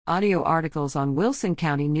Audio articles on Wilson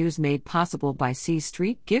County News made possible by C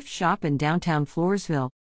Street Gift Shop in downtown Floresville.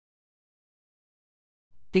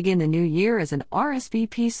 Begin the new year as an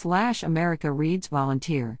RSVP/America Reads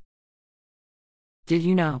volunteer. Did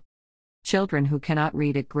you know? Children who cannot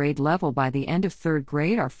read at grade level by the end of third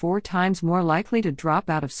grade are 4 times more likely to drop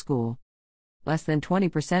out of school. Less than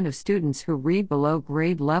 20% of students who read below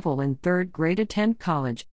grade level in third grade attend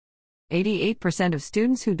college. 88% of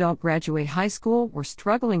students who don't graduate high school were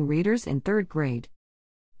struggling readers in third grade.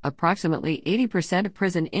 Approximately 80% of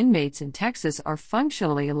prison inmates in Texas are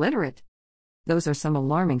functionally illiterate. Those are some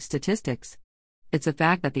alarming statistics. It's a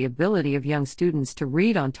fact that the ability of young students to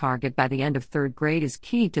read on target by the end of third grade is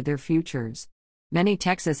key to their futures. Many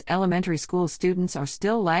Texas elementary school students are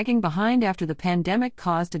still lagging behind after the pandemic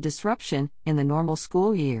caused a disruption in the normal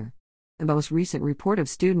school year. The most recent report of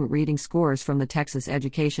student reading scores from the Texas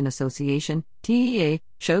Education Association, TEA,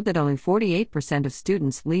 showed that only 48% of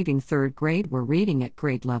students leaving third grade were reading at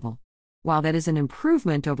grade level. While that is an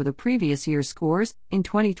improvement over the previous year's scores, in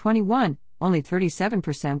 2021, only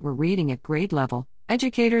 37% were reading at grade level.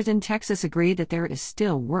 Educators in Texas agree that there is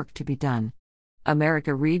still work to be done.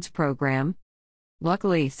 America Reads program.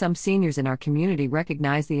 Luckily, some seniors in our community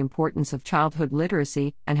recognize the importance of childhood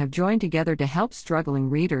literacy and have joined together to help struggling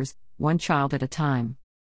readers, one child at a time.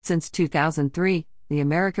 Since 2003, the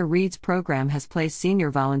America Reads program has placed senior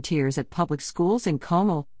volunteers at public schools in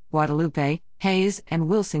Comal, Guadalupe, Hays, and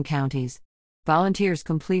Wilson counties. Volunteers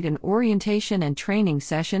complete an orientation and training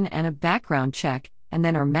session and a background check, and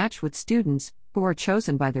then are matched with students who are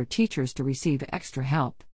chosen by their teachers to receive extra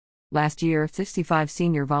help. Last year, 65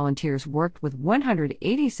 senior volunteers worked with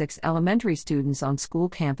 186 elementary students on school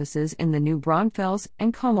campuses in the New Braunfels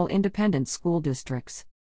and Comal independent school districts.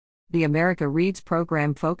 The America Reads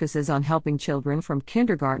program focuses on helping children from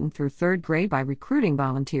kindergarten through third grade by recruiting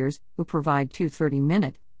volunteers who provide 2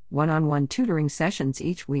 30-minute, one-on-one tutoring sessions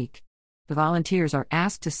each week. The volunteers are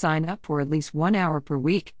asked to sign up for at least 1 hour per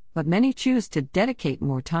week, but many choose to dedicate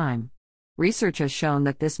more time. Research has shown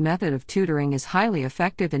that this method of tutoring is highly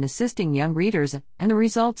effective in assisting young readers, and the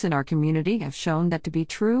results in our community have shown that to be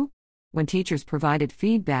true. When teachers provided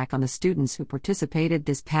feedback on the students who participated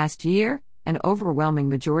this past year, an overwhelming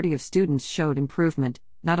majority of students showed improvement,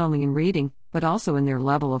 not only in reading, but also in their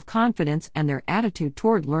level of confidence and their attitude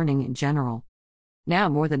toward learning in general. Now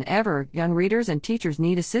more than ever, young readers and teachers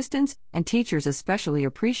need assistance, and teachers especially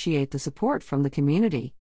appreciate the support from the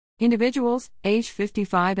community. Individuals, age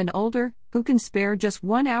 55 and older, who can spare just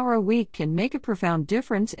 1 hour a week can make a profound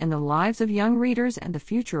difference in the lives of young readers and the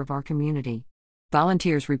future of our community.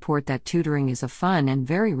 Volunteers report that tutoring is a fun and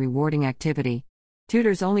very rewarding activity.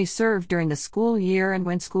 Tutors only serve during the school year and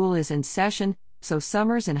when school is in session, so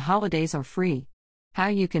summers and holidays are free. How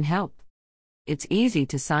you can help? It's easy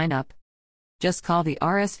to sign up. Just call the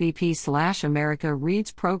RSVP/America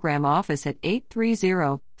Reads program office at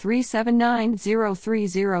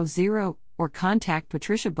 830-379-0300 or contact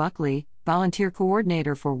Patricia Buckley, volunteer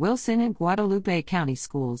coordinator for Wilson and Guadalupe County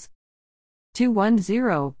Schools.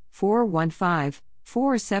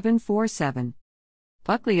 210-415-4747.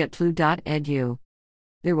 Buckley@plu.edu.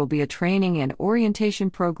 There will be a training and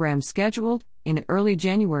orientation program scheduled in early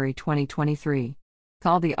January 2023.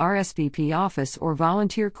 Call the RSVP office or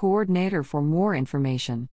volunteer coordinator for more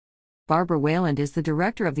information. Barbara Wayland is the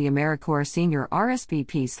director of the AmeriCorps Senior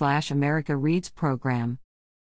RSVP/America Reads program.